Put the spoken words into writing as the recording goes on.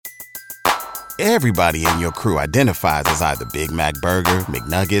Everybody in your crew identifies as either Big Mac Burger,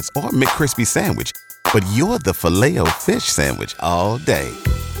 McNuggets, or McCrispy Sandwich. But you're the Filet-O-Fish Sandwich all day.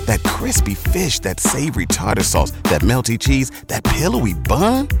 That crispy fish, that savory tartar sauce, that melty cheese, that pillowy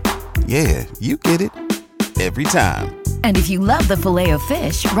bun. Yeah, you get it. Every time. And if you love the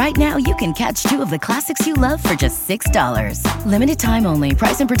Filet-O-Fish, right now you can catch 2 of the classics you love for just $6. Limited time only.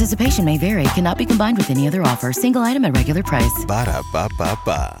 Price and participation may vary. Cannot be combined with any other offer. Single item at regular price.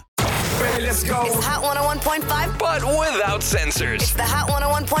 Ba-da-ba-ba-ba. Ready, let's go. It's Hot 101.5, But without censors. It's the Hot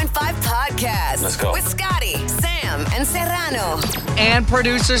 101.5 podcast. Let's go. With Scotty, Sam, and Serrano. And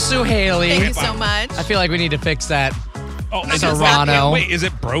producer Suhaili. Thank you so much. I feel like we need to fix that. Oh, is Serrano. Wait, is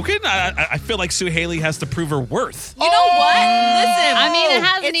it broken? I feel like Suhaili has to prove her worth. You know what? Listen. I mean, it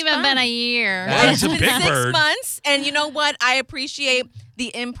hasn't it's even fun. been a year. Well, it's a been big 6 bird. months. And you know what? I appreciate the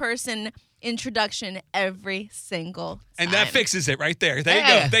in-person introduction every single time. And that fixes it right there. There you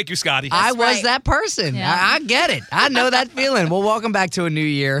Yeah. go. Thank you, Scotty. I was right. that person. Yeah. I get it. I know that feeling. Well, welcome back to a new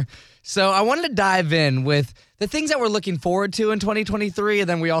year. So I wanted to dive in with the things that we're looking forward to in 2023, and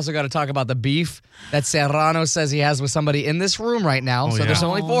then we also got to talk about the beef that Serrano says he has with somebody in this room right now. So yeah. there's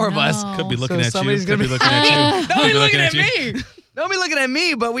only 4 of us. Could be looking So at you. somebody's Could be gonna looking at you. Don't Could be looking at you. me. Don't be looking at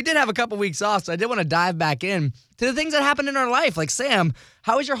me, but we did have a couple weeks off, so I did want to dive back in to the things that happened in our life. Like, Sam,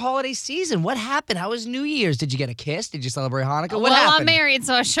 how was your holiday season? What happened? How was New Year's? Did you get a kiss? Did you celebrate Hanukkah? What well, happened? I'm married,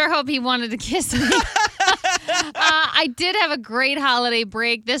 so I sure hope he wanted to kiss me. I did have a great holiday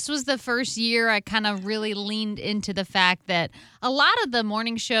break. This was the first year I kind of really leaned into the fact that a lot of the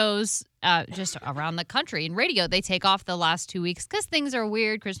morning shows just around the country in radio, they take off the last 2 weeks because things are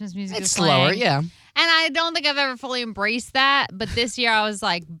weird. Christmas music It's is slower, playing. yeah. And I don't think I've ever fully embraced that. But this year I was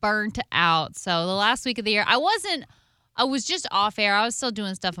like burnt out. So the last week of the year, I was just off air. I was still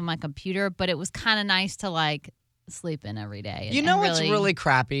doing stuff on my computer, but it was kind of nice to like sleep in every day. You know what's really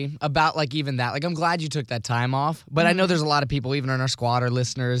crappy about like even that? Like, I'm glad you took that time off, but I know there's a lot of people, even in our squad or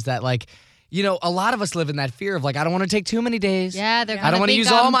listeners, that like, you know, a lot of us live in that fear of like, I don't want to take too many days. Yeah, they're I don't want to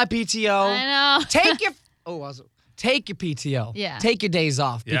use all my PTO. I know. Take your take your PTO. Yeah. Take your days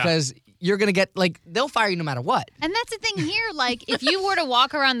off Yeah. because you're gonna get like they'll fire you no matter what. And that's the thing here. Like, if you were to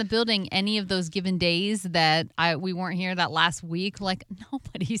walk around the building any of those given days that we weren't here that last week, like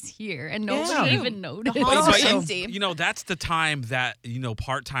nobody's here and nobody even noticed. The halls are But empty. you know, that's the time that, you know,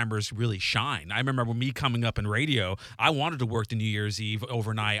 part-timers really shine. I remember when me coming up in radio, I wanted to work the New Year's Eve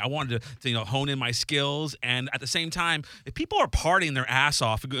overnight. I wanted to you know, hone in my skills. And at the same time, if people are partying their ass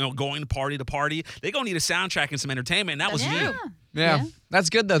off, you know, going party to party, they're going to need a soundtrack and some entertainment. And that was me. Yeah. That's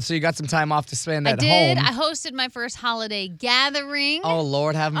good though. So you got some time off to spend I at did. home. I hosted my first holiday gathering. Oh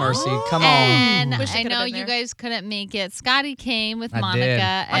Lord, have mercy. Come on. And Wish I I could've know been you there. guys couldn't make it. Scotty came with I Monica. did.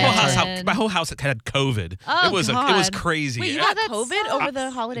 And My whole house had COVID. Oh, it was God. crazy. Wait, you Yeah, got that COVID sucks. over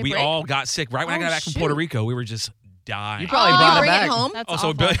the holiday We break? all got sick right when I Oh, got back from shoot. Puerto Rico. We were just dying. You probably Did brought you bring it back. it home? That's Oh, so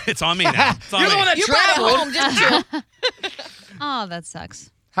awful. it's on me now. It's on You're the me. one that You brought it traveled. home, didn't you? Oh, that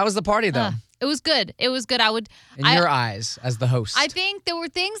sucks. How was the party though? It was good. It was good. In your eyes as the host. I think there were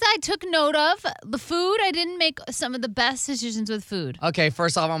things I took note of. The food, I didn't make some of the best decisions with food. Okay,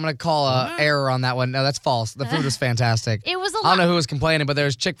 first off, I'm going to call a error on that one. No, that's false. The food was fantastic. It was a I don't know lot. who was complaining, but there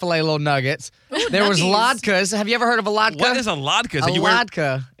was Chick-fil-A little nuggets. There was nuggies. latkes. Have you ever heard of a latke? What is a latke? A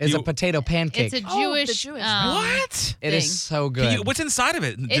latke is a potato pancake. It's a Oh, the Jewish. Jewish. What? It is thing. so Can good. you- what's inside of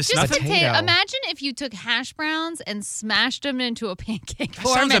it? It's just nothing? potato. Potato. Imagine if you took hash browns and smashed them into a pancake That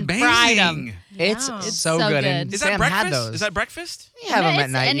form sounds and fried them. amazing. It's Wow. so so good. And good. Is Sam that had breakfast? those. Is that breakfast? We have them at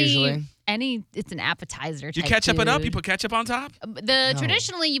It's night usually. It's an appetizer. You type ketchup it up? food. You put ketchup on top?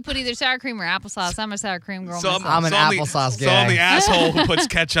 Traditionally you put either sour cream or applesauce. I'm a sour cream girl. So myself. I'm an so I'm the- applesauce So I'm guy. the asshole who puts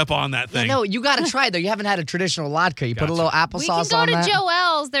ketchup on that thing. No, you got to try it though. You haven't had a traditional latke. You put a Gotcha. little we can applesauce go on to that.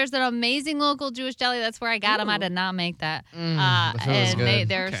 Joel's. There's an amazing local Jewish deli. That's where I got them. I did not make that. the food was and good.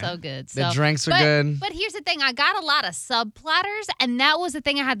 they're Okay. so good. The So- drinks were but- good. But here's the thing. I got a lot of sub platters, and that was the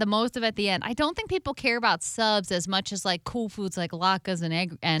thing I had the most of at the end. I don't think people care about subs as much as like cool foods like latkes and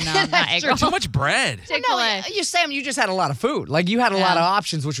egg and not egg Sure, rolls. Too much bread. Chick-fil-A. You Sam, you just had a lot of food. Like you had a lot of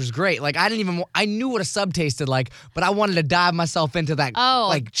options, which was great. Like I knew what a sub tasted like, but I wanted to dive myself into that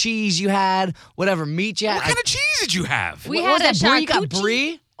like cheese you had, whatever meat you had. What kind of cheese did you have? We What had was a that brie? You got charcuterie.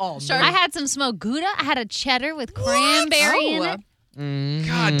 brie? Oh, man. I had some smoked Gouda. I had a cheddar with cranberry in it.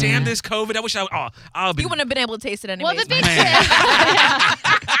 God damn this COVID. I wish I'll be. You wouldn't have been able to taste it anyway. Well, the big Man.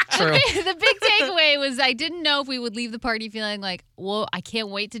 the true. The big takeaway was I didn't know if we would leave the party feeling like, whoa, I can't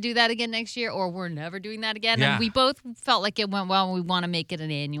wait to do that again next year, or we're never doing that again. Yeah. And we both felt like it went well, and we want to make it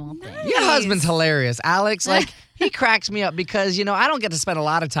an annual thing. Your husband's hilarious. Alex, like, he cracks me up because, I don't get to spend a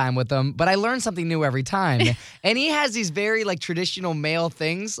lot of time with him, but I learn something new every time. And he has these very, like, traditional male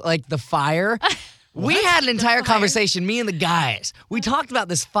things, like the fire. We had an entire conversation, me and the guys. We talked about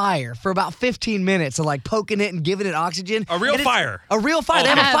this fire for about 15 minutes of, like, poking it and giving it oxygen. A real And it's fire. A real fire. Oh, They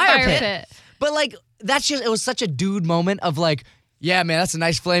have a yeah. fire Fire pit. pit. But, like, it was such a dude moment of, like, yeah, man, that's a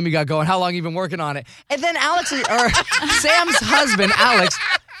nice flame you got going. How long you been working on it? And then Sam's husband, Alex,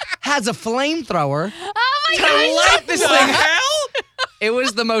 has a flamethrower Oh my to gosh. light this thing. It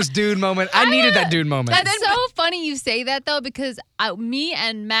was the most dude moment. I needed that dude moment. That's so funny you say that, though, because me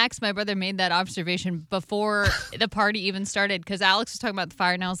and Max, my brother, made that observation before the party even started, because Alex was talking about the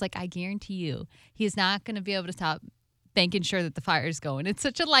fire, and I was like, I guarantee you, he's not going to be able to stop making sure that the fire's going. It's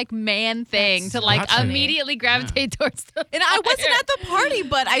such a, like, man thing to, like, That's funny. immediately gravitate towards the And I wasn't fire. at the party,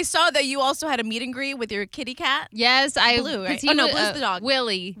 but I saw that you also had a meet and greet with your kitty cat. Yes, Blue, 'cause right? he Oh, no, was, Blue's the dog.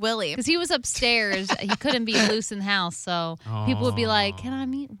 Willie. Willie. Because he was upstairs. He couldn't be loose in the house, so people would be like, can I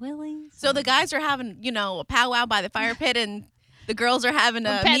meet Willie? So the guys are having, a powwow by the fire pit, and the girls are having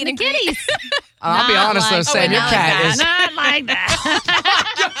a Petting meet the and greet. kitties. I'll be Not honest, though, like- Sam, your not cat like is... Not like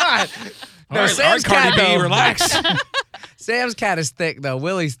that. God. All right, Sam's Cardi cat, B, though. relax. Sam's cat is thick, though.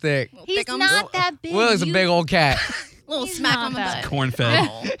 Willie's thick. He's Thickums. not that big. Willie's a big old cat. Little He's smack not on the that- butt.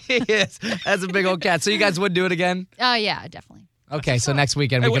 Corn-fed. He is. That's a big old cat. So you guys would do it again? Oh, yeah, definitely. Okay, so next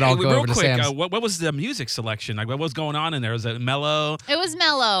weekend we Hey, could all wait, go real over to quick, Sam's. what was the music selection? Like, what was going on in there? Was it mellow? It was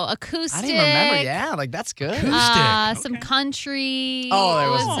mellow, acoustic. I didn't remember. Yeah, like that's good. Some country. Oh, there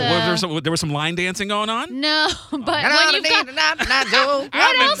It was- There was some line dancing going on? No, but when you've got...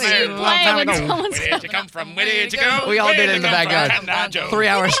 What else do you play when someone's... Where did you come from? Where did you go? We all Where did it in you the come from? backyard. Come down, Joe. 3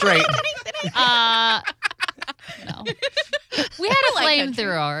 hours straight. No. We had a like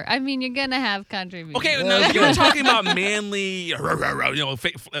flamethrower. I mean, you're going to have country music. Okay, now you were talking about manly,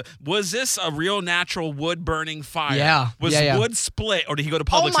 was this a real natural wood burning fire? Yeah, Was yeah. wood split, or did he go to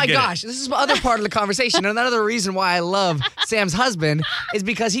Oh Publix my and get gosh, this is the other part of the conversation. Another reason why I love Sam's husband is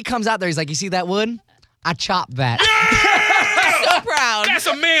because he comes out there, he's like, you see that wood? I chopped that. So proud. it? That's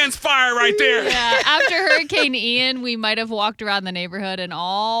a man's fire right there. Yeah, after Hurricane Ian, we might have walked around the neighborhood and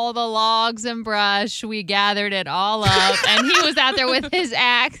all the logs and brush, we gathered it all up, and he was out there with his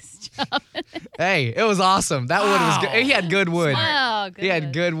axe. Hey, it was awesome. That wood was good. He had good wood. Oh, good. He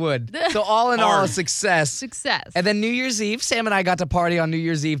had good wood. So all in all, Hard. success. Success. And then New Year's Eve, Sam and I got to party on New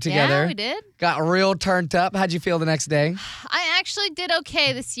Year's Eve together. Yeah, we did. Got real turned up. How'd you feel the next day? I actually did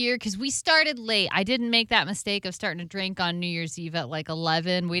okay this year because we started late. I didn't make that mistake of starting to drink on New Year's Eve at like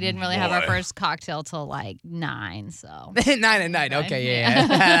 11. We didn't really have our Boy. first cocktail till like 9, so 9 at night. Okay, yeah.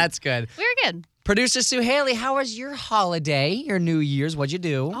 That's good. we were good. Producer Sue Haley, how was your holiday, your New Year's? What'd you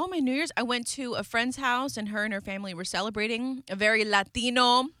do? Oh, my New Year's, I went to a friend's house, and her family were celebrating a very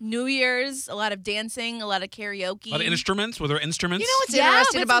Latino New Year's. A lot of dancing, a lot of karaoke. A lot of instruments? Were there instruments? You know what's Yeah,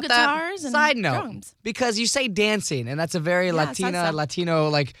 interesting we had some about that? guitars and Side note, drums. because you say dancing, and that's a very salsa. Latino,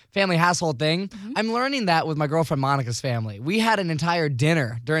 like family household thing. Mm-hmm. I'm learning that with my girlfriend Monica's family. We had an entire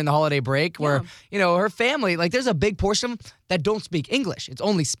dinner during the holiday break where, her family, like there's a big portion that don't speak English. It's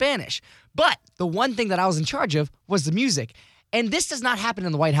only Spanish. But the one thing that I was in charge of was the music. And this does not happen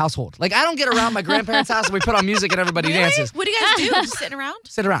in the white household. Like, I don't get around my grandparents' house and we put on music and everybody dances. What do you guys do? Just sitting around?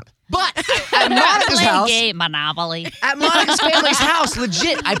 Sit around. But at Monica's house, Game Monopoly. at Monica's family's house,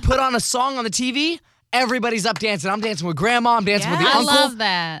 legit, I put on a song on the TV. Everybody's up dancing. I'm dancing with grandma. I'm dancing with the Yeah. I uncle. love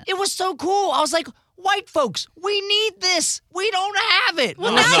that. It was so cool. I was like, white folks, we need this. We don't have it.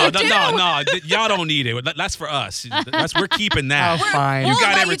 Well, No, now you no, do. y'all don't need it. That's for us. We're keeping that. Oh, fine. We'll got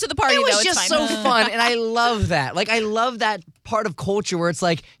invite every- you to the party, It though. was It's just fine. so fun, and I love that. Like, I love that part of culture where it's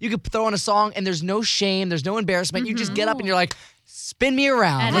like you could throw on a song and there's no shame, there's no embarrassment. You just get up and you're like, spin me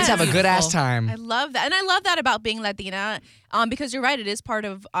around. That Let's is have a good ass beautiful. time. I love that. And I love that about being Latina because you're right. It is part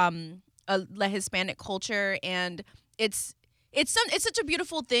of a Hispanic culture, and it's such a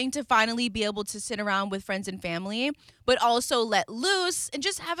beautiful thing to finally be able to sit around with friends and family, but also let loose and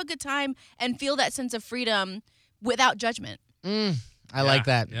just have a good time and feel that sense of freedom without judgment. I like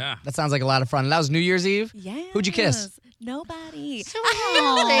that. yeah. That sounds like a lot of fun. That was New Year's Eve? Yeah. Who'd you kiss? Nobody.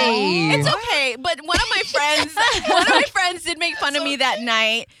 Hey. It's okay, but one of my friends did make fun of me that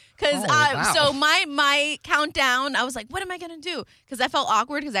night because Oh, wow. so my countdown, I was like, what am I gonna do? Because I felt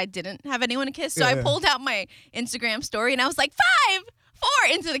awkward because I didn't have anyone to kiss, so I Yeah. pulled out my Instagram story and I was like 5, 4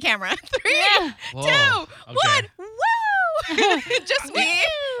 into the camera, 3, Whoa. 2, Okay. 1, woo, just me.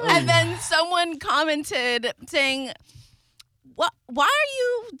 And then someone commented saying, why are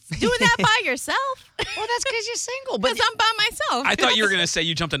you doing that by yourself? Well, that's because you're single. But Because I'm by myself. I thought you were going to say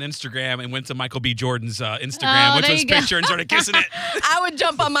you jumped on Instagram and went to Michael B. Jordan's Instagram, Oh, went to there his you go. picture and started kissing it. I would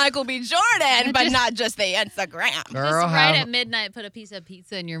jump on Michael B. Jordan, but Just- not just the Instagram. Girl, Just right how- at midnight, put a piece of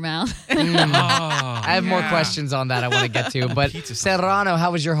pizza in your mouth. I have more questions on that I want to get to. But Pizza Serrano,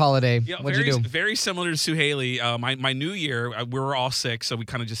 how was your holiday? Yeah, What'd very, you do? Very similar to Suhaili. My New Year, we were all sick, so we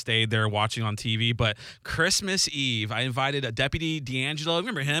kind of just stayed there watching on TV. But Christmas Eve, I invited a Deputy D'Angelo.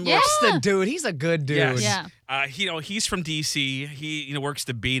 Remember him? Yeah. That's the dude. He's a good dude. Yes. Yeah. He's from DC. He works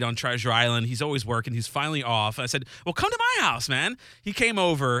the beat on Treasure Island. He's always working. He's finally off. I said, "Well, come to my house, man." He came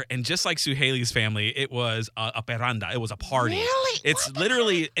over, and just like Suhaili's family, it was a peranda. It was a party. Really? It's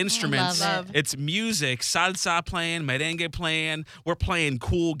literally instruments. love it. It's music, salsa playing, merengue playing. We're playing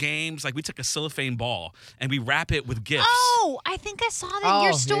cool games. Like we took a cellophane ball and we wrap it with gifts. Oh, I think I saw that in Oh,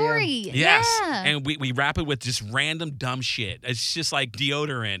 your yeah. story. Yes. Yeah. And we wrap it with just random dumb shit. It's just like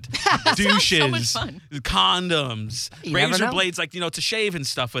deodorant, douches, so much fun. condoms, You never razor know. blades, like, to shave and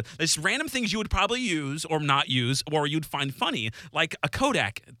stuff with. It's random things you would probably use or not use or you'd find funny, like a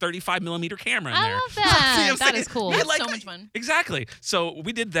Kodak 35 millimeter camera in I there. love You know that. what I'm That saying? is cool. Yeah, That's like- so much fun. Exactly. So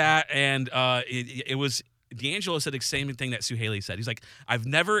we did that, and it was. D'Angelo said the same thing that Suhaili said. He's like, I've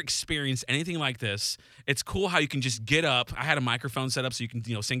never experienced anything like this. It's cool how you can just get up. I had a microphone set up so you can,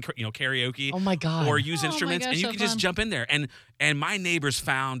 sing, karaoke. Oh, my God. Or use Oh, my instruments, gosh, and you so can just fun. jump in there. And my neighbors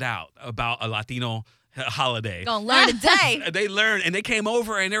found out about a Latino holiday. Gonna learn today. They learned, and they came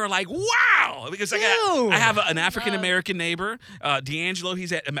over, and they were like, "Wow!" Because I have an African American neighbor, D'Angelo.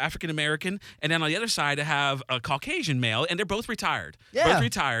 He's an African American, and then on the other side, I have a Caucasian male, and they're both retired. Yeah. Both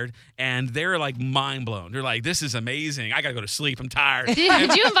retired, and they're like mind blown. They're like, "This is amazing. I gotta go to sleep. I'm tired." Did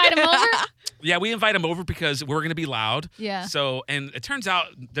you invite him over? Yeah, we invite them over because we're gonna be loud. Yeah. So, and it turns out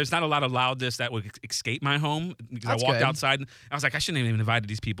there's not a lot of loudness that would escape my home because That's I walked good. outside and I was like, I shouldn't have even invited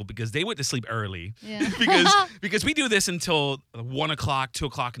these people because they went to sleep early. Yeah. because we do this until 1 o'clock, 2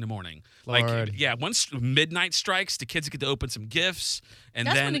 o'clock in the morning. Lord. Like, yeah, once midnight strikes, the kids get to open some gifts, and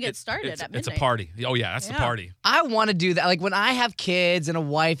That's then when it gets started, it's, at it's a midnight. party. Oh yeah, that's the Yeah. party. I want to do that. Like when I have kids and a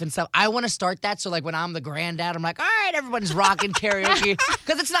wife and stuff, I want to start that. So like when I'm the granddad, I'm like, all right, everyone's rocking karaoke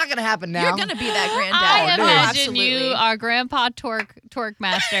because it's not gonna happen now. You're gonna be that granddad. I dude. imagine you Absolutely. are Grandpa Twerk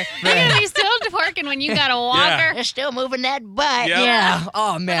Master. You're gonna be still twerking when you got a walker. They're still moving that butt. Yep. Yeah.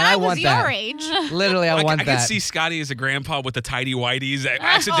 Oh man, I was want your that. age. Literally, I want I can that. see Scotty as a grandpa with the tidy whiteys that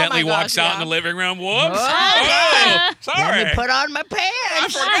accidentally gosh, walks out in yeah. the living room. Whoops! Oh, Oh, sorry. Let me put on my I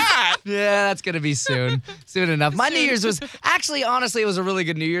pants. forgot. Yeah, that's gonna be soon. Soon enough. My New Year's was actually, honestly, it was a really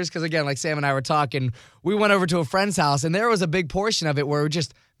good New Year's because again, like Sam and I were talking, we went over to a friend's house and there was a big portion of it where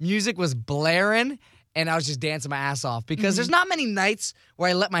just music was blaring and I was just dancing my ass off because there's not many nights where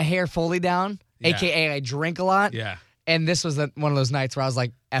I let my hair fully down, Yeah. aka I drink a lot. Yeah. And this was one of those nights where I was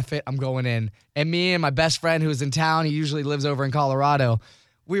like, F it, I'm going in. And me and my best friend who's in town, he usually lives over in Colorado,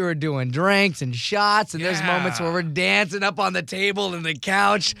 we were doing drinks and shots, and there's Yeah. moments where we're dancing up on the table and the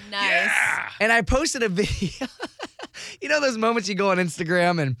couch. Nice. Yeah. And I posted a video. You know those moments you go on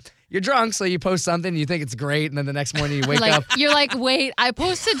Instagram and you're drunk, so you post something, and you think it's great, and then the next morning you wake up. You're like, wait, I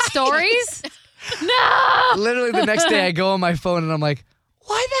posted stories? No. Literally the next day I go on my phone and I'm like,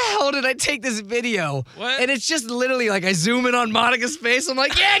 why the hell did I take this video? What? And it's just literally like I zoom in on Monica's face. I'm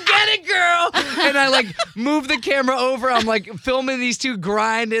like, yeah, get it, girl. And I like move the camera over. I'm like filming these two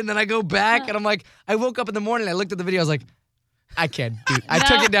grinding. Then I go back and I'm like, I woke up in the morning. I looked at the video. I was like, I can't do it. I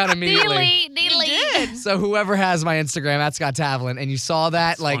took it down immediately. Delete. So whoever has my Instagram, at Scott Tavlin, and you saw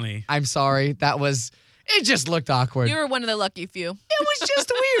that, like, funny. I'm sorry. It just looked awkward. You were one of the lucky few. It was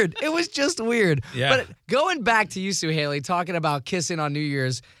just weird. It was just weird. Yeah. But going back to you, Suhaili, talking about kissing on New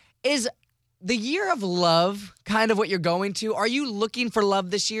Year's, is the year of love kind of what you're going to? Are you looking for love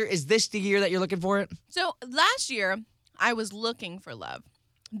this year? Is this the year that you're looking for it? So last year, I was looking for love.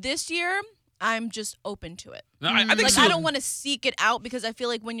 This year, I'm just open to it. No, I think Like so. I don't want to seek it out because I feel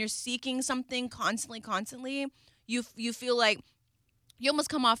like when you're seeking something constantly, you feel like you almost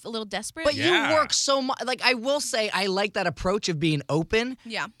come off a little desperate. But Yeah. you work so much. Like, I will say, I like that approach of being open.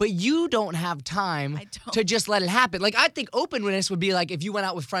 Yeah. But you don't have time I don't. to just let it happen. Like, I think openness would be like if you went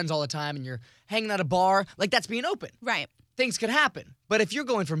out with friends all the time and you're hanging at a bar, like, that's being open. Right. Things could happen. But if you're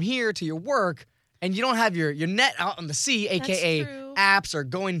going from here to your work and you don't have your net out on the sea, aka true. apps, or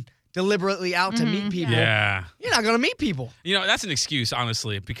going deliberately out to meet people, Yeah. you're not going to meet people. That's an excuse,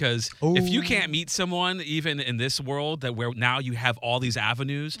 honestly, because if you can't meet someone, even in this world, that where now you have all these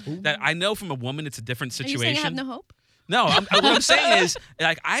avenues, that I know from a woman, it's a different Are you situation. saying I have no hope? No, what I'm saying is,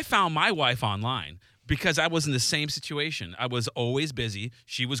 like, I found my wife online because I was in the same situation. I was always busy.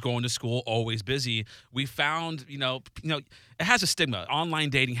 She was going to school, always busy. We found, it has a stigma. Online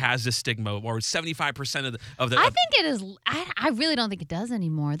dating has this stigma, or 75% of the. I think it is. I really don't think it does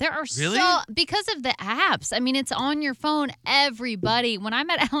anymore. There are because of the apps. I mean, it's on your phone. Everybody. When I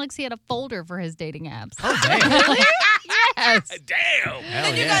met Alex, he had a folder for his dating apps. Oh, damn. Really? Yes. Damn.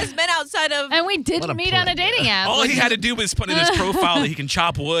 Then you guys met outside of. And we didn't meet on a dating app. All he had to do was put in his profile that he can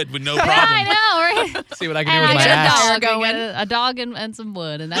chop wood with no Yeah, problem. I know, right? See what I can And do with I my got ass. a dog, a dog and some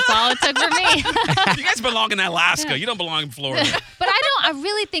wood, and that's all it took for me. You guys belong in Alaska. You don't belong in Florida. But I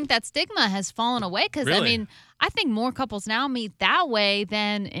really think that stigma has fallen away because, I Really? mean, I think more couples now meet that way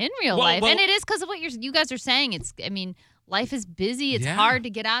than in real life. And it is because of what you guys are saying. Life is busy. It's hard to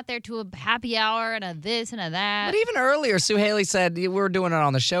get out there to a happy hour and a this and a that. But even earlier, Sue Haley said we were doing it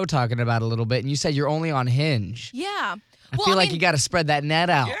on the show, talking about it a little bit, and you said you're only on Hinge. Yeah. I feel like you got to spread that net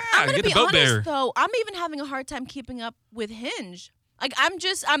out. Yeah, I'm gonna get the be boat honest bear. though. I'm even having a hard time keeping up with Hinge. Like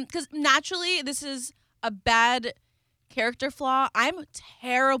because naturally this is a bad character flaw. I'm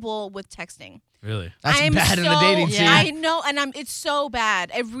terrible with texting. Really? That's I'm bad in the dating scene. I know, and it's so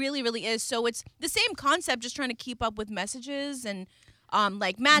bad. It really, really is. So it's the same concept, just trying to keep up with messages and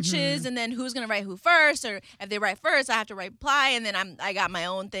matches, and then who's gonna write who first, or if they write first, I have to reply, and then I got my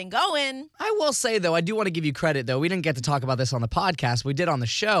own thing going. I will say, though, I do want to give you credit, though. We didn't get to talk about this on the podcast. We did on the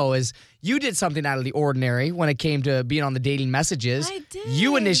show is you did something out of the ordinary when it came to being on the dating messages. I did.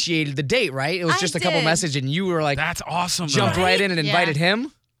 You initiated the date, right? It was just a couple did. messages, and you were like, That's awesome. jumped though. right in and invited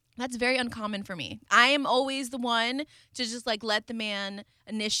him. That's very uncommon for me. I am always the one to just let the man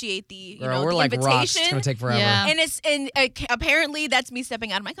initiate the Girl, we're the like invitation. rocks. It's going to take forever. Yeah. And apparently that's me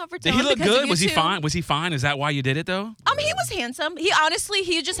stepping out of my comfort zone. Did he look because of good? you Was he two. fine? Was he fine? Is that why you did it though? He was handsome.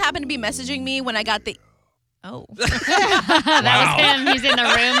 He just happened to be messaging me when I got the. Oh, That was him. He's in the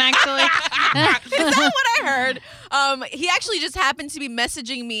room, actually. is that what I heard? He actually just happened to be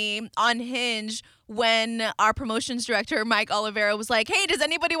messaging me on Hinge when our promotions director, Mike Olivera, was like, "Hey, does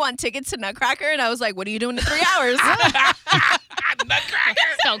anybody want tickets to Nutcracker?" And I was like, "What are you doing in 3 hours?"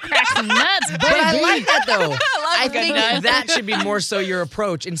 So crack some nuts, But I baby. like that, though. I good think nut. that should be more so your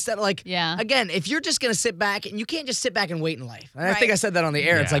approach. Instead of Yeah. again, if you're just going to sit back, and you can't just sit back and wait in life. And I think Right. I said that on the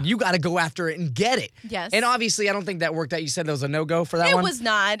air. It's Yeah. like you got to go after it and get it. Yes. And obviously, I don't think that worked out. You said there was a no-go for that It one? was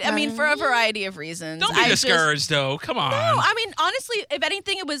not. I mean, for a variety of reasons. Don't be I just- discouraged though. Come on. No, I mean, honestly, if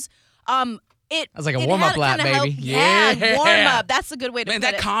anything, it was it was like a it warm-up had lap, kinda baby. helped- Yeah, Yeah. warm up. That's a good way to Man, put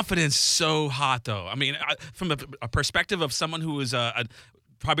that it. confidence so hot though. I mean, from a perspective of someone who is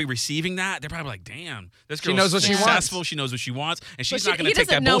probably receiving that, they're probably like, "Damn, this girl knows what she wants. successful. She knows what she wants, and she's not going He to take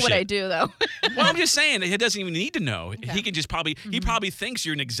doesn't that know bullshit." what I do, though. Well, I'm just saying he doesn't even need to know. He can just he probably thinks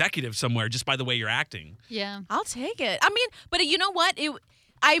you're an executive somewhere just by the way you're acting. Yeah. I'll take it. I mean, but you know what?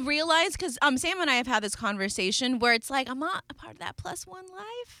 I realized because Sam and I have had this conversation where it's like I'm not a part of that +1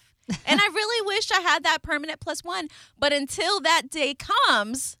 life. And I really wish I had that permanent +1. But until that day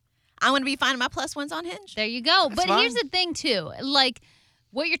comes, I'm going to be finding my +1s on Hinge. There you go. But here's fine. the thing, too. Like,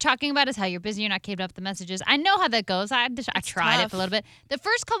 what you're talking about is how you're busy, you're not keeping up with the messages. I know how that goes. I tried it tough. for a little bit. The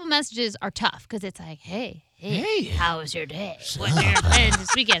first couple messages are tough because it's like, hey, how was your day? What are your plans this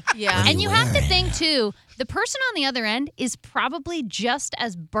weekend? Yeah. And you have to think, too, the person on the other end is probably just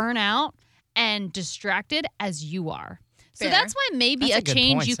as burnt out and distracted as you are. So Fair. that's why maybe That's a a good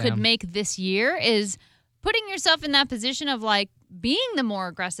change point, you could Sam. make this year is putting yourself in that position of like being the more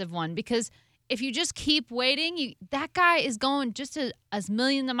aggressive one, because if you just keep waiting, that guy is going just as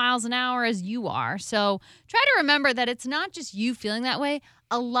millions of miles an hour as you are. So try to remember that it's not just you feeling that way.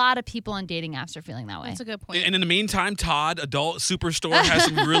 A lot of people on dating apps are feeling that way. That's a good point. And in the meantime, Todd Adult Superstore has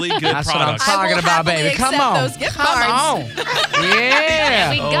some really good That's what I'm products. I will talking about, happily baby. Come accept on. those gift Come cards. on. Yeah. There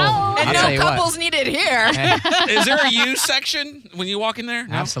we go. and I'll tell no you what. couples needed here. Is there a used section when you walk in there?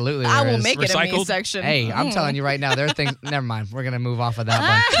 No? Absolutely. I there will is. make it a me Recycled? section. Hey, I'm telling you right now, there are things. Never mind. We're going to move off of that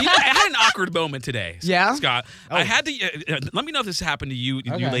one. You know, I had an awkward moment today. Yeah? Scott. I had to. Let me know if this happened to you,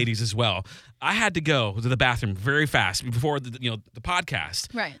 you Okay. ladies as well. I had to go to the bathroom very fast before the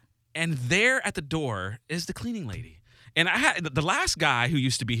podcast. Right. And there at the door is the cleaning lady. And I had the last guy who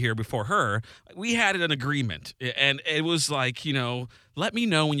used to be here before her. We had an agreement, and it was like, let me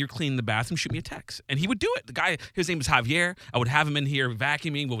know when you're cleaning the bathroom. Shoot me a text, and he would do it. The guy, his name was Javier. I would have him in here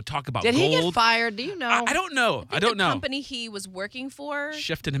vacuuming. We would talk about Did gold. he get fired? Do you know? I don't know. I don't the know. company he was working for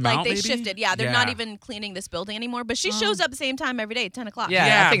Shifted him like out, they maybe? shifted. Yeah, they're not Yeah. even cleaning this building anymore. But she shows up the same time every day, 10 o'clock. Yeah,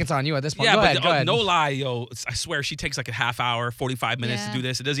 Yeah. I think it's on you at this point. Yeah, go but ahead, go ahead. no lie, I swear she takes like a half hour, 45 minutes to Yeah. do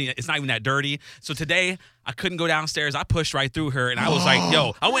this. It's not even that dirty. So today I couldn't go downstairs. I pushed right through her, and I was like,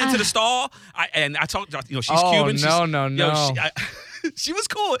 "Yo!" I went into the stall, and I talked. She's Oh, Cuban. no, no, no. She was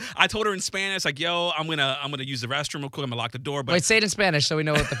cool. I told her in Spanish, like, yo, I'm gonna use the restroom real quick. I'm gonna lock the door. But Wait, say it in Spanish so we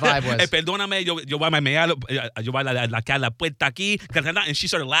know what the vibe was. Perdóname, yo voy a mear, yo voy a la puerta aquí. And she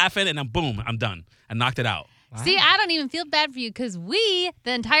started laughing, and then boom, I'm done. I knocked it out. See, I don't even feel bad for you because the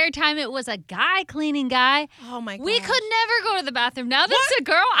entire time it was a guy cleaning guy. Oh my god. We could never go to the bathroom. Now that it's a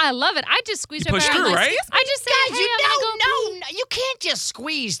girl, I love it. I just squeeze You her push back. through, I'm like, right? I just say, Guys, hey, you I'm gonna go no, you can't just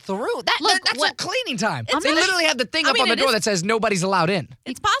squeeze through. Look, That's what- a cleaning time. It's They not- literally have the thing I up mean, on the it door is- that says nobody's allowed in.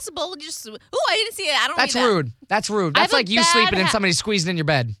 It's possible. Just I didn't see it. I don't That's need that. rude. That's rude. I That's have a like you bad sleeping and ha- somebody squeezing in your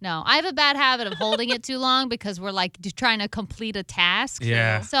bed. No, I have a bad habit of holding it too long because we're like trying to complete a task.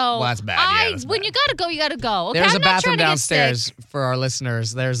 Yeah. So Well, that's bad. Yeah, that's when bad. you gotta go, you gotta go. Okay, There's I'm a not bathroom trying to get downstairs sick. for our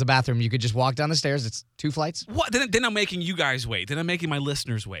listeners. There's a bathroom. You could just walk down the stairs. It's 2 flights. What? Then I'm making you guys wait. Then I'm making my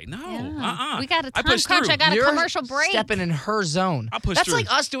listeners wait. No. Yeah. We got a I time pushed crunch. through. I got You're a commercial break. stepping in her zone. I'll push That's through.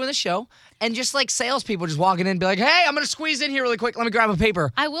 like us doing the show and just like salespeople just walking in and be like, hey, I'm going to squeeze in here really quick. Let me grab a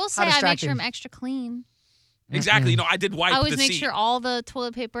paper. I will say I make distracting. sure I'm extra clean. Exactly. I did wipe I always the make seat. sure all the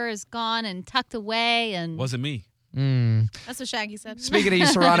toilet paper is gone and tucked away. And Wasn't me. That's what Shaggy said. Speaking of you,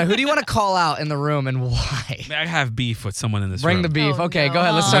 Serrano, who do you want to call out in the room and why? I have beef with someone in this Bring room. the beef. Oh, Okay, no. go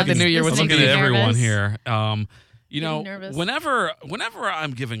ahead. Let's start the new year with This some I'm makes looking me beef. at everyone nervous. here. nervous. Whenever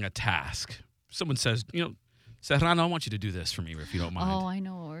I'm giving a task, someone says, Serrano, I want you to do this for me if you don't mind. oh, I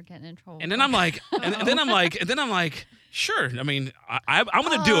know we're getting in trouble. And then I'm like, sure. I mean, I'm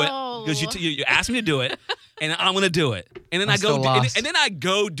gonna do it because you asked me to do it, and I'm gonna do it. And then I'm I go, still lost. and then I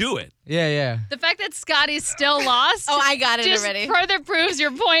go do it. Yeah, yeah. the fact that Scotty's still lost. Oh, I got it just already. further proves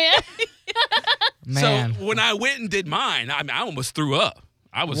your point. Man. So when I went and did mine, I almost threw up.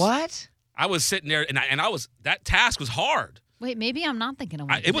 What? I was sitting there, and I was that task was hard. Wait, maybe I'm not thinking of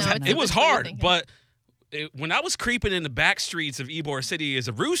what It was No, it it's was what you're hard, thinking. but. When I was creeping in the back streets of Ybor City as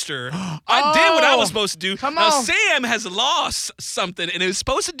a rooster, I did what I was supposed to do. Come now, on. Sam has lost something, and it was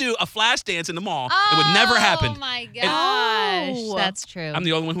supposed to do a flash dance in the mall. It would never happen. Oh my gosh, Oh. that's true. I'm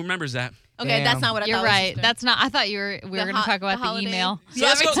the only one who remembers that. Okay, Damn. that's not what I You're thought. right. That's not. I thought we were going to talk about the holiday. email. So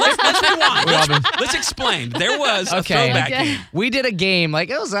let's rewind. We all been- Let's explain. There was a Okay. throwback Okay. game. We did a game, like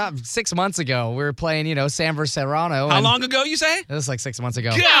it was 6 months ago. We were playing, Sam versus Serrano. How and long ago, you say? It was like 6 months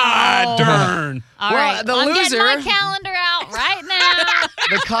ago. God darn. All Well, right, the I'm loser- getting my calendar out right now.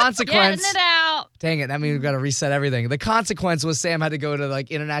 The Getting consequence. it out. Dang it, that means we've got to reset everything. The consequence was Sam had to go to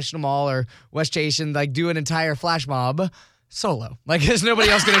like International Mall or West Station, like do an entire flash mob solo. Like there's nobody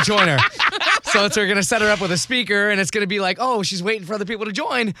else going to join her. So we're going to set her up with a speaker and it's going to be like, oh, she's waiting for other people to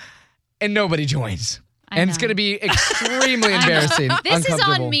join and nobody joins. I And it's know. going to be extremely embarrassing. This is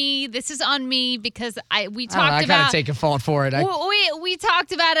uncomfortable. on me. This is on me because we I don't know, talked I kind of about take a fault for it. we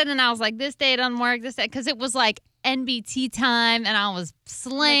talked about it and I was like, this day doesn't work. This day because it was like NBT time and I was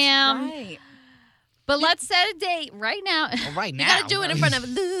slammed. Right. But let's set a date right now. right You now. gotta do it in front of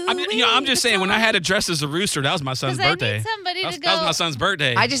Louis. I'm just saying, when I had to dress as a rooster, that was my son's 'Cause I need birthday. somebody to That was go- my son's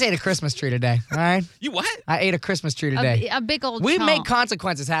birthday. I just ate a Christmas tree today. All right, You what? I ate a Christmas tree today. A big old We chunk. make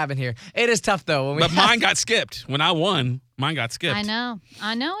consequences happen here. It is tough though. When we But mine got skipped. When I won, mine got skipped. I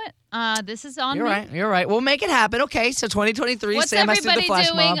know it. This is on You're me. right. You're right. We'll make it happen. Okay, so 2023. What's Sam has to do the everybody flash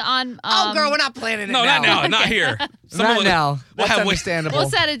doing mob. on? Oh, girl, we're not planning it No, now. not now. Not here. Not Someone- now. We'll That's have understandable. We'll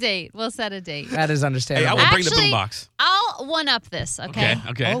set a date. We'll set a date. That is Hey, I understandable. will bring the Actually- boombox. I'll one up this, okay?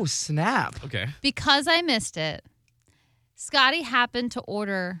 Okay. Oh, snap. Okay. Because I missed it. Scotty happened to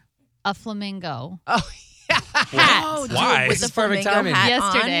order a flamingo Oh, hat. Oh, dude, Why? with This the is perfect flamingo timing. hat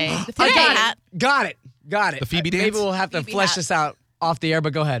Yesterday. on. The I flamingo got hat. it. Got it. The Phoebe Maybe dance? we'll have to Phoebe flesh hat. this out off the air,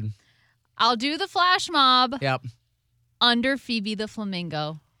 but go ahead. I'll do the flash mob Yep. under Phoebe the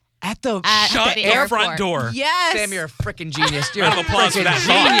flamingo. At the At Shut the the airport. front door. Yes. Sam, you're a freaking genius. You're Round a of applause for freaking that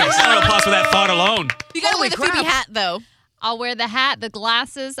thought. genius. Round of applause for that thought alone. You gotta Holy wear the Phoebe crap. hat though. I'll wear the hat, the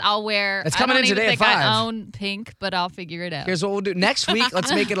glasses. I'll wear. It's coming I in don't today even at think 5. I own pink, but I'll figure it out. Here's what we'll do. Next week,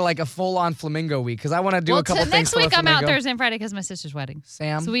 let's make it like a full-on flamingo week because I want to do a couple things next for the week I'm out flamingo. Thursday and Friday because my sister's wedding.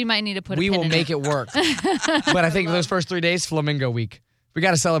 Sam, So we might need to put. we a pin will in make it work. But I think those first 3 days, flamingo week. We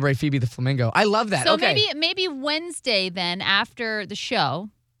got to celebrate Phoebe the flamingo. I love that. So okay. maybe Wednesday then after the show,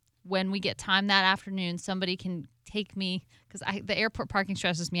 when we get time that afternoon, somebody can take me because the airport parking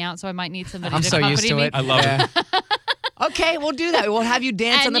stresses me out. So I might need somebody I'm to so accompany used to me. it. I love it. Okay, we'll do that. We'll have you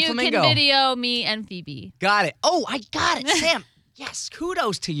dance on And the you flamingo. can video me and Phoebe. Got it. Oh, I got it, Sam. Yes,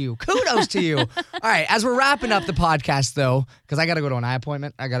 kudos to you. Kudos to you. All right, as we're wrapping up the podcast, though, because I got to go to an eye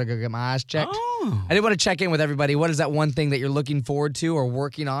appointment. I got to go get my eyes checked. Oh. I did want to check in with everybody. What is that one thing that you're looking forward to or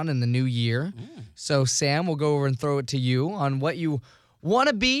working on in the new year? So, Sam, we'll go over and throw it to you on what you want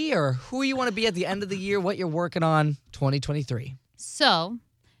to be or who you want to be at the end of the year, what you're working on 2023. So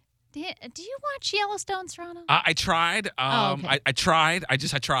Do you watch Yellowstone, Serrano? I tried. Okay. I tried. I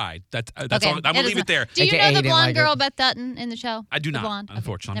tried. That's Okay, all. I'm gonna leave it there. Do you AKA know the didn't blonde like girl, it. Beth Dutton, in the show? I do The not, blonde?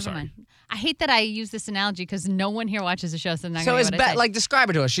 unfortunately. I'm Never sorry. mind. I hate that I use this analogy because no one here watches the show, so I'm not So going is to Beth, like, describe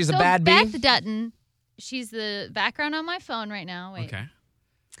her to us. She's a So bad bee. Beth Dutton, she's the background on my phone right now. Wait. Okay.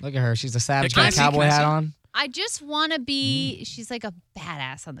 Look at her. She's a savage. Can I Got a see? cowboy Can I hat see? on. I just want to be. She's like a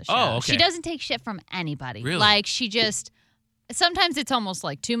badass on the show. Oh, okay. She doesn't take shit from anybody. Really? Like she just. Sometimes it's almost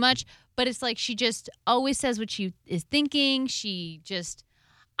like too much, but it's like she just always says what she is thinking.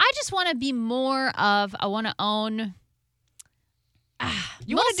 I just want to be more of. I want to own.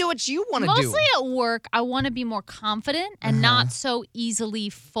 You want to do what you want to do. Mostly at work, I want to be more confident and not so easily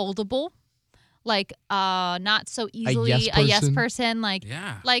foldable. Like, not so easily a yes person. Like,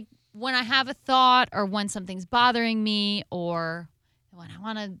 Yeah. like when I have a thought or when something's bothering me or when I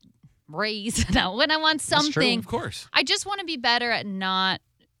want to raise, when I want That's true. something, Of course. I just want to be better at not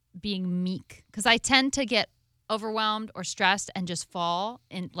being meek because I tend to get overwhelmed or stressed and just fall.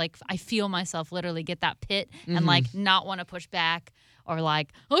 And like, I feel myself literally get that pit and like not want to push back or like,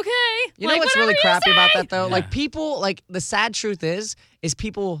 okay. You like, know what's really whatever you crappy about say. that though? Yeah. Like people, like the sad truth is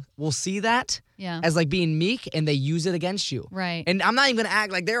people will see that Yeah. as like being meek and they use it against you. Right. And I'm not even gonna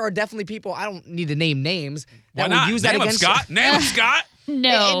act like there are definitely people, I don't need to name names, Why that not? will use that Name him, against Scott. you. Name him, Scott.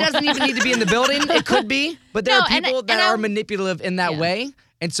 No. It doesn't even need to be in the building. It could be, but there No, are people that are I- manipulative in that Yeah. way.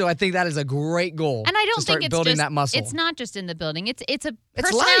 And so I think that is a great goal. And I don't to start think it's building just that muscle. It's not just in the building. It's a It's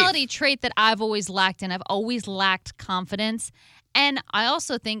personality life. trait that I've always lacked, and I've always lacked confidence. And I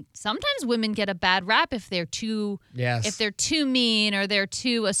also think sometimes women get a bad rap if they're too Yes. if they're too mean or they're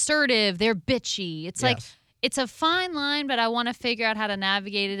too assertive, they're bitchy. It's like Yes. it's a fine line, but I want to figure out how to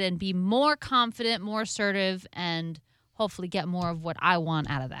navigate it and be more confident, more assertive, and hopefully get more of what I want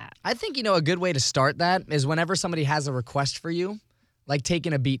out of that. I think, a good way to start that is whenever somebody has a request for you, like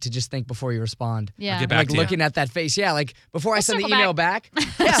taking a beat to just think before you respond. Yeah. get back Like to you. looking at that face. Yeah, like before I send the circle email back.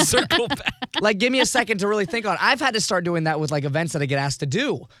 Yeah. Circle back. Like give me a second to really think on it. I've had to start doing that with like events that I get asked to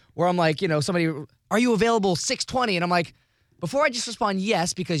do where I'm like, somebody, are you available 6:20? And I'm like, before I just respond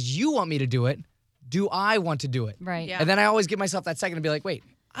yes because you want me to do it, do I want to do it? Right. Yeah. And then I always give myself that second to be like, wait,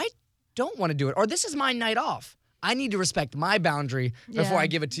 I don't want to do it. Or this is my night off. I need to respect my boundary before Yeah. I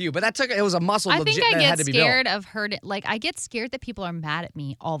give it to you. But it was a muscle I legit think I that get had to be built. scared of hurting. Like I get scared that people are mad at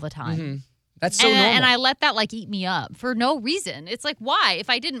me all the time. That's so and, normal. and I let that like eat me up for no reason. It's like, why? If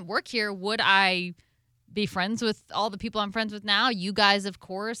I didn't work here, would I be friends with all the people I'm friends with now? You guys, of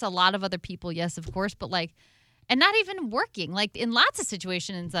course. A lot of other people, yes, of course. But like, and not even working. Like in lots of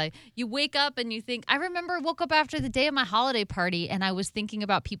situations, like you wake up and you think, I woke up after the day of my holiday party and I was thinking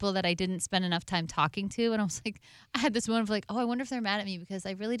about people that I didn't spend enough time talking to. And I was like, I had this moment of like, oh, I wonder if they're mad at me because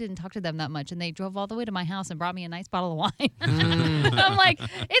I really didn't talk to them that much. And they drove all the way to my house and brought me a nice bottle of wine. I'm like,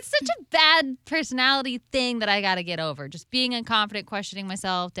 it's such a bad personality thing that I got to get over. Just being unconfident, questioning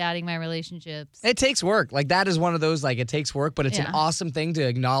myself, doubting my relationships. It takes work. Like that is one of those, like it takes work, but it's an Yeah. awesome thing to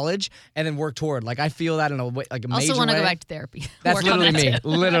acknowledge and then work toward. Like I feel that in a way, like a major Also want to way. go back to therapy. That's Work on literally that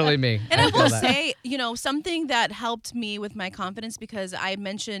me. too. Literally me. And I feel will that. say, something that helped me with my confidence because I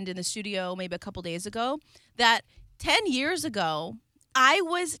mentioned in the studio maybe a couple days ago that 10 years ago, I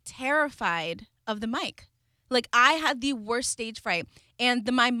was terrified of the mic. Like I had the worst stage fright. And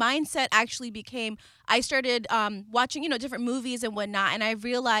my mindset actually became, I started watching, different movies and whatnot. And I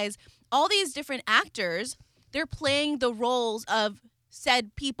realized all these different actors, they're playing the roles of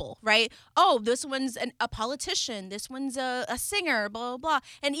said people, right? Oh, this one's a politician. This one's a singer, blah, blah, blah.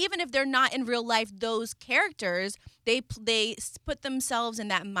 And even if they're not in real life, those characters, they put themselves in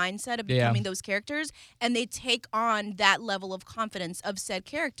that mindset of becoming those characters and they take on that level of confidence of said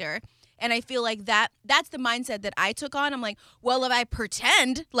character. And I feel like that's the mindset that I took on. I'm like, well, if I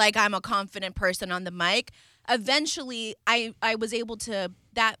pretend like I'm a confident person on the mic, eventually I was able to,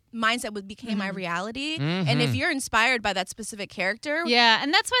 that mindset became my reality. And if you're inspired by that specific character, Yeah,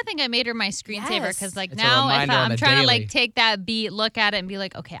 and that's why I think I made her my screensaver Yes. because like It's a now if reminder on I'm the trying to daily. like take that beat, look at it, and be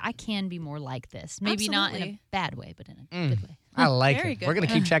like, okay, I can be more like this. Maybe not in a Absolutely. bad way, but in a good way. I like Very it. good. We're going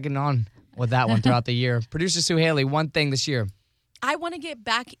to keep checking on with that one throughout the year. Producer Sue Haley, one thing this year. I want to get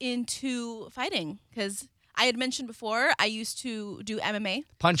back into fighting because I had mentioned before I used to do MMA.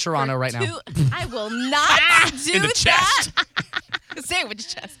 Punch Toronto right now. I will not do In the that. chest. Say it with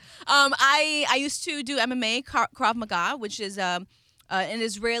your chest. I used to do MMA, Krav Maga, which is an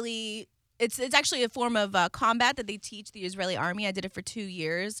Israeli. It's actually a form of combat that they teach the Israeli army. I did it for 2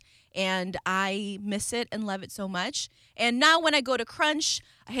 years, and I miss it and love it so much. And now when I go to Crunch,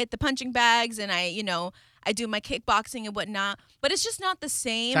 I hit the punching bags, and I do my kickboxing and whatnot, but it's just not the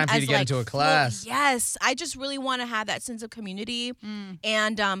same. Time for you as to get like into a full- class. Yes, I just really want to have that sense of community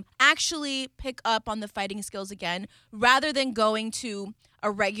and actually pick up on the fighting skills again, rather than going to a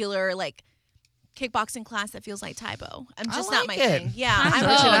regular like kickboxing class that feels like Taibo. I'm just not my like it. thing. Yeah, Taibo, I'm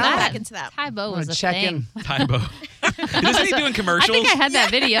reaching that- back into that. Taibo I'm was gonna a check thing. in. Tybo. Isn't he doing I commercials? think I had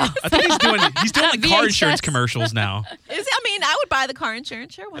that video. I think he's doing like car insurance VHS. commercials now. I mean, I would buy the car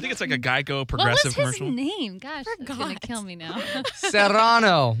insurance. Sure. I think it's like a Geico What progressive was his commercial. name? Gosh, that's gonna Forgot. kill me now.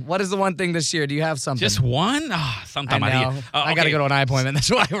 Serrano, what is the one thing this year? Do you have something? Just one? I Santa know. Maria. I got to go to an eye appointment. That's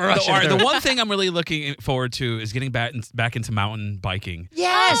why we're rushing. All right, through the it. one thing I'm really looking forward to is getting back into mountain biking.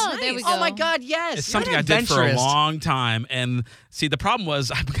 Yes. Oh, there we Oh my go. God, yes. It's You're something an I did for a adventurist. long time. And see, the problem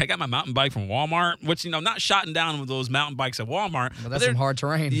was I got my mountain bike from Walmart, which, not shotting down with those mountain bikes at Walmart. Well, that's they're- some hard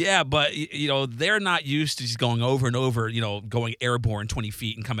terrain. Yeah, but, they're not used to just going over and over, going airborne 20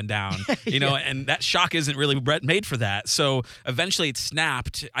 feet and coming down, and that shock isn't really made for that. So eventually it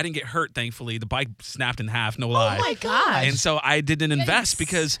snapped. I didn't get hurt, thankfully. The bike snapped in half, no lie. Oh my gosh. And so I didn't invest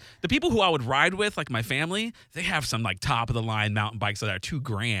because the people who I would ride with, like my family, they have some like top of the line mountain bikes that are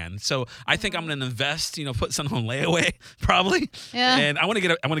 $2,000. So I think I'm going to invest, put something on layaway probably. Yeah. And I want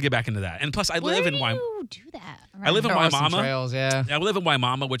to get back into that. And plus I Where live do in Wyoming. you do that? I live in There are some Waimama. trails, yeah. I live in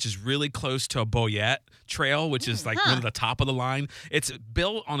Waimama, which is really close to a Boyette Trail, which is like one of the top of the line. It's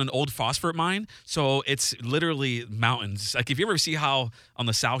built on an old phosphate mine, so it's literally mountains. Like if you ever see how on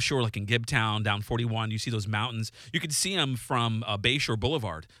the South Shore, like in Gibtown, down 41, you see those mountains. You can see them from Bayshore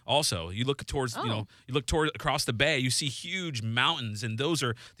Boulevard. Also, you look towards, you look toward across the bay, you see huge mountains, and those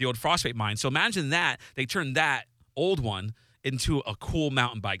are the old phosphate mines. So imagine that they turned that old one into a cool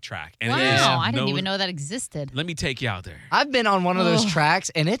mountain bike track. And it is Wow, I didn't even know that existed. Let me take you out there. I've been on one of those tracks,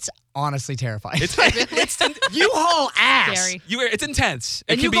 and it's honestly terrifying. It's you haul ass. Scary. it's intense.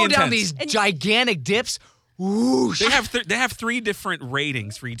 It And can you be go intense. down these gigantic dips. Whoosh. They have 3 different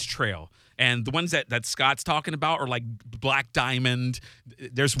ratings for each trail. And the ones that Scott's talking about are like Black Diamond.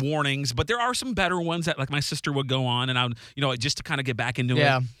 There's warnings, but there are some better ones that like my sister would go on, and I would, just to kind of get back into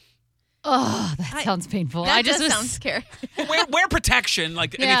Yeah. it. Oh, that sounds painful. That I just does was sound scary. Wear protection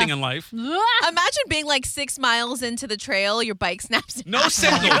like Yeah. anything in life. Imagine being like 6 miles into the trail, your bike snaps. No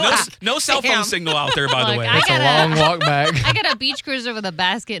signal. No cell phone Damn. signal out there, by the Look, way. I It's a gotta- long walk back. I got a beach cruiser with a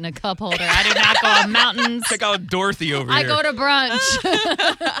basket and a cup holder. I do not go on mountains. Check out Dorothy over I here. go to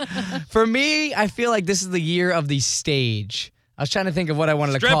brunch. For me, I feel like this is the year of the stage. I was trying to think of what I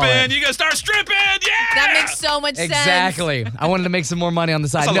wanted to call Stripping. it. You gotta start stripping. Yeah. That makes so much sense. Exactly. I wanted to make some more money on the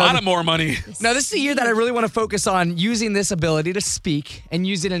side. That's a lot of more money. No, this is the year that I really want to focus on using this ability to speak and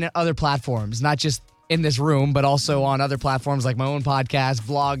use it in other platforms, not just in this room, but also on other platforms like my own podcast,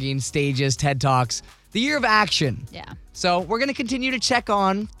 vlogging, stages, TED Talks. The year of action. Yeah. So we're going to continue to check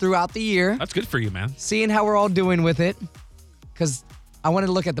on throughout the year, That's good for you, man. seeing how we're all doing with it. Because I wanted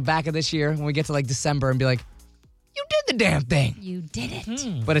to look at the back of this year when we get to like December and be like, you did the damn thing. You did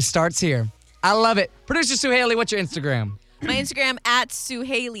it. But it starts here. I love it. Producer Sue Haley, what's your Instagram? My Instagram at Sue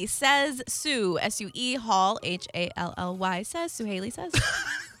Haley says, Sue, S-U-E, Hall, H-A-L-L-Y says, Sue Haley says.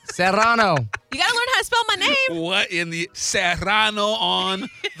 Serrano. You gotta learn how to spell my name. What in the Serrano on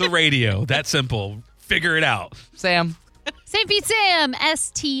the radio? That simple. Figure it out. Sam. St. Pete Sam.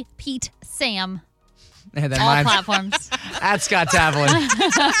 S-T Pete Sam. And then All mine's platforms. at Scott Tavlin.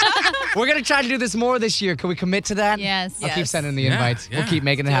 We're going to try to do this more this year. Can we commit to that? Yes. I'll keep Yes. sending the Yeah, invites. We'll yeah. keep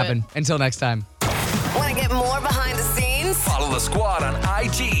making it Do happen. Until next time. Want to get more behind the scenes? Follow the squad on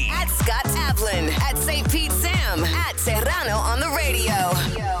IG. At Scott Tavlin, at St. Pete Sam, at Serrano on the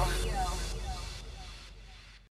radio.